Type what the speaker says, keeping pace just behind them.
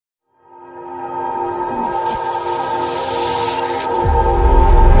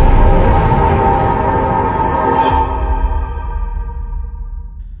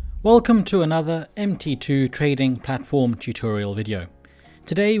Welcome to another MT2 trading platform tutorial video.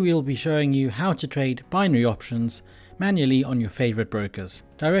 Today we will be showing you how to trade binary options manually on your favorite brokers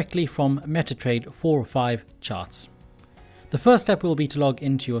directly from MetaTrader 4 or 5 charts. The first step will be to log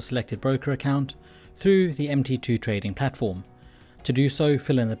into your selected broker account through the MT2 trading platform. To do so,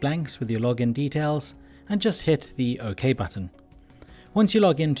 fill in the blanks with your login details and just hit the OK button. Once you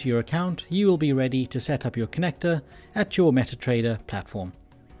log into your account, you will be ready to set up your connector at your MetaTrader platform.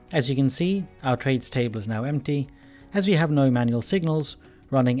 As you can see, our trades table is now empty, as we have no manual signals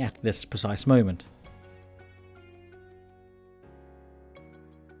running at this precise moment.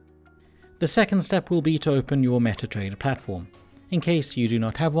 The second step will be to open your MetaTrader platform. In case you do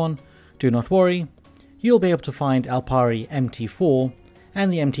not have one, do not worry, you'll be able to find Alpari MT4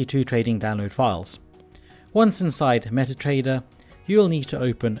 and the MT2 trading download files. Once inside MetaTrader, you will need to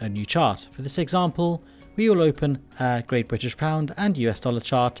open a new chart. For this example, we will open a Great British Pound and US dollar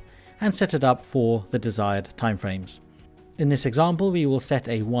chart and set it up for the desired timeframes. In this example, we will set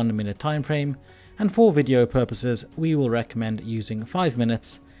a 1 minute time frame, and for video purposes, we will recommend using 5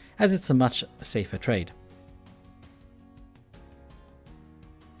 minutes as it's a much safer trade.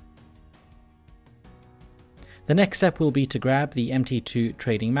 The next step will be to grab the MT2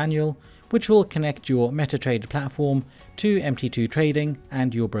 Trading Manual, which will connect your MetaTrader platform to MT2 Trading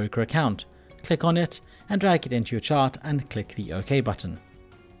and your broker account. Click on it and drag it into your chart and click the OK button.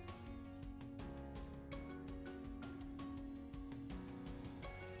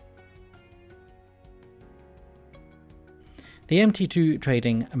 The MT2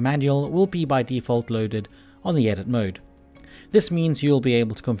 Trading Manual will be by default loaded on the edit mode. This means you'll be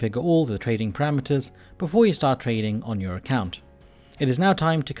able to configure all the trading parameters before you start trading on your account. It is now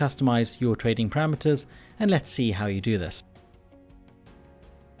time to customize your trading parameters, and let's see how you do this.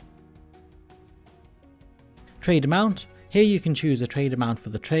 Trade amount. Here you can choose a trade amount for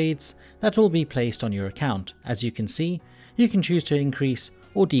the trades that will be placed on your account. As you can see, you can choose to increase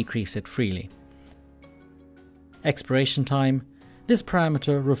or decrease it freely. Expiration time. This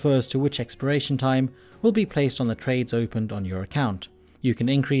parameter refers to which expiration time will be placed on the trades opened on your account. You can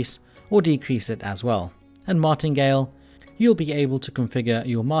increase or decrease it as well. And martingale. You'll be able to configure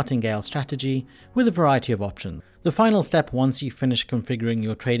your martingale strategy with a variety of options. The final step once you finish configuring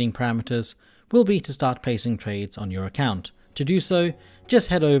your trading parameters will be to start placing trades on your account. To do so, just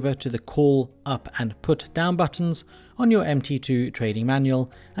head over to the call up and put down buttons on your MT2 trading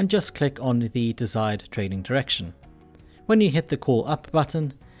manual and just click on the desired trading direction. When you hit the call up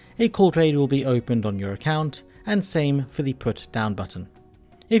button, a call trade will be opened on your account, and same for the put down button.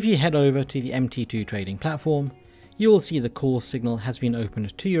 If you head over to the MT2 trading platform, you will see the call signal has been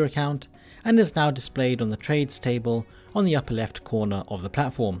opened to your account and is now displayed on the trades table on the upper left corner of the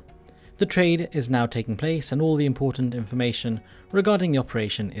platform. The trade is now taking place and all the important information regarding the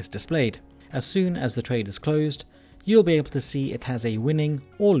operation is displayed. As soon as the trade is closed, you'll be able to see it has a winning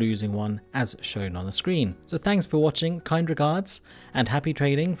or losing one as shown on the screen. So thanks for watching, kind regards, and happy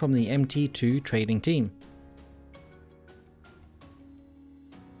trading from the MT2 Trading Team.